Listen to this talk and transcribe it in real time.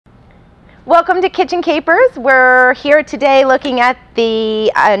Welcome to Kitchen Capers. We're here today looking at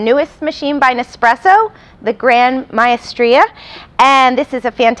the newest machine by Nespresso, the Gran Maestria. And this is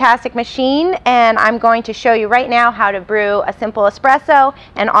a fantastic machine, and I'm going to show you right now how to brew a simple espresso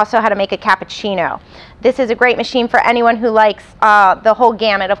and also how to make a cappuccino. This is a great machine for anyone who likes the whole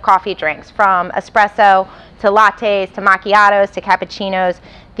gamut of coffee drinks, from espresso to lattes to macchiatos to cappuccinos.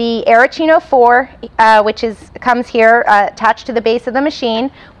 The Aeroccino 4, which comes here attached to the base of the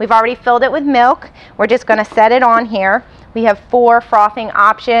machine. We've already filled it with milk. We're just going to set it on here. We have 4 frothing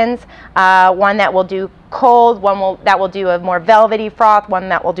options, one that will do cold, one that will do a more velvety froth, one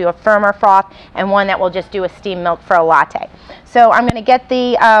that will do a firmer froth, and one that will just do a steamed milk for a latte. So I'm going to get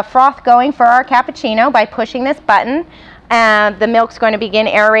the froth going for our cappuccino by pushing this button. The milk's going to begin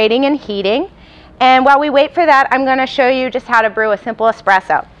aerating and heating. And while we wait for that, I'm going to show you just how to brew a simple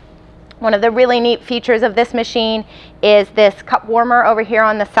espresso. One of the really neat features of this machine is this cup warmer over here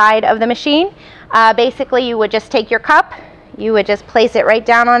on the side of the machine. Basically, you would just take your cup, you would just place it right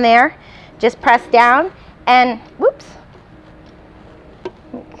down on there, just press down, and whoops,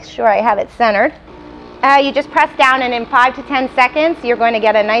 make sure I have it centered. You just press down, and in 5 to 10 seconds, you're going to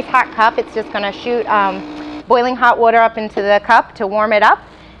get a nice hot cup. It's just going to shoot boiling hot water up into the cup to warm it up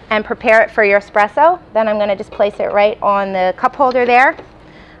and prepare it for your espresso. Then I'm going to just place it right on the cup holder there.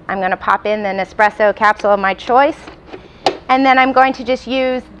 I'm going to pop in the Nespresso capsule of my choice, and then I'm going to just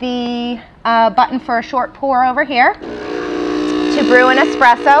use the button for a short pour over here to brew an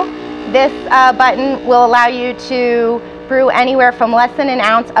espresso. This button will allow you to brew anywhere from less than an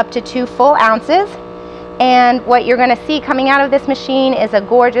ounce up to 2 full ounces. And what you're going to see coming out of this machine is a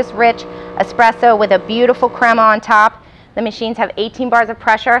gorgeous, rich espresso with a beautiful crema on top. The machines have 18 bars of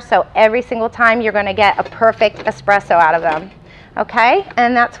pressure, so every single time you're going to get a perfect espresso out of them. Okay,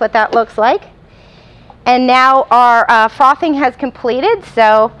 and that's what that looks like. And now our frothing has completed,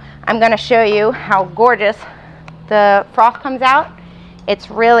 so I'm going to show you how gorgeous the froth comes out.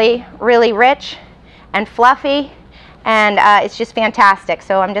 It's really, really rich and fluffy, and it's just fantastic.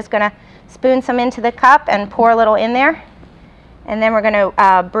 So I'm just going to spoon some into the cup and pour a little in there, and then we're going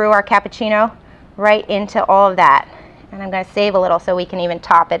to brew our cappuccino right into all of that. And I'm going to save a little so we can even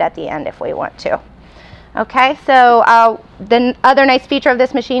top it at the end if we want to. Okay, so the other nice feature of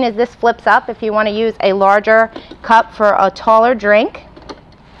this machine is this flips up if you want to use a larger cup for a taller drink.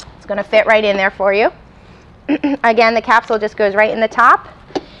 It's going to fit right in there for you. Again, the capsule just goes right in the top.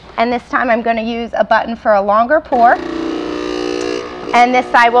 And this time I'm going to use a button for a longer pour. And this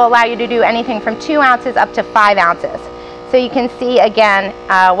side will allow you to do anything from 2 ounces up to 5 ounces. So you can see again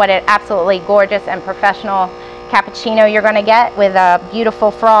what an absolutely gorgeous and professional cappuccino you're going to get, with a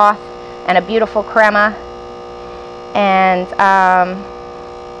beautiful froth and a beautiful crema, and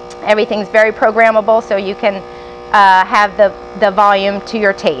everything's very programmable, so you can have the volume to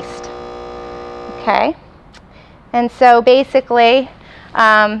your taste. Okay, and so basically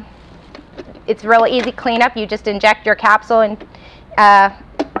it's really easy cleanup. You just inject your capsule and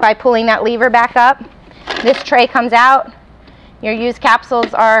by pulling that lever back up. This tray comes out. Your used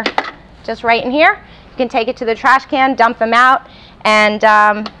capsules are just right in here. You can take it to the trash can, dump them out,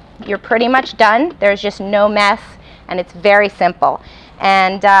 and you're pretty much done. There's just no mess, and it's very simple.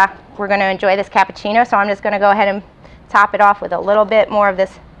 And we're going to enjoy this cappuccino, so I'm just going to go ahead and top it off with a little bit more of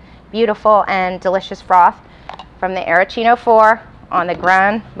this beautiful and delicious froth from the Aeroccino 4 on the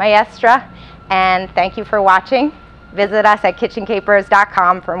Gran Maestria. And thank you for watching. Visit us at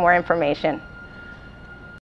kitchencapers.com for more information.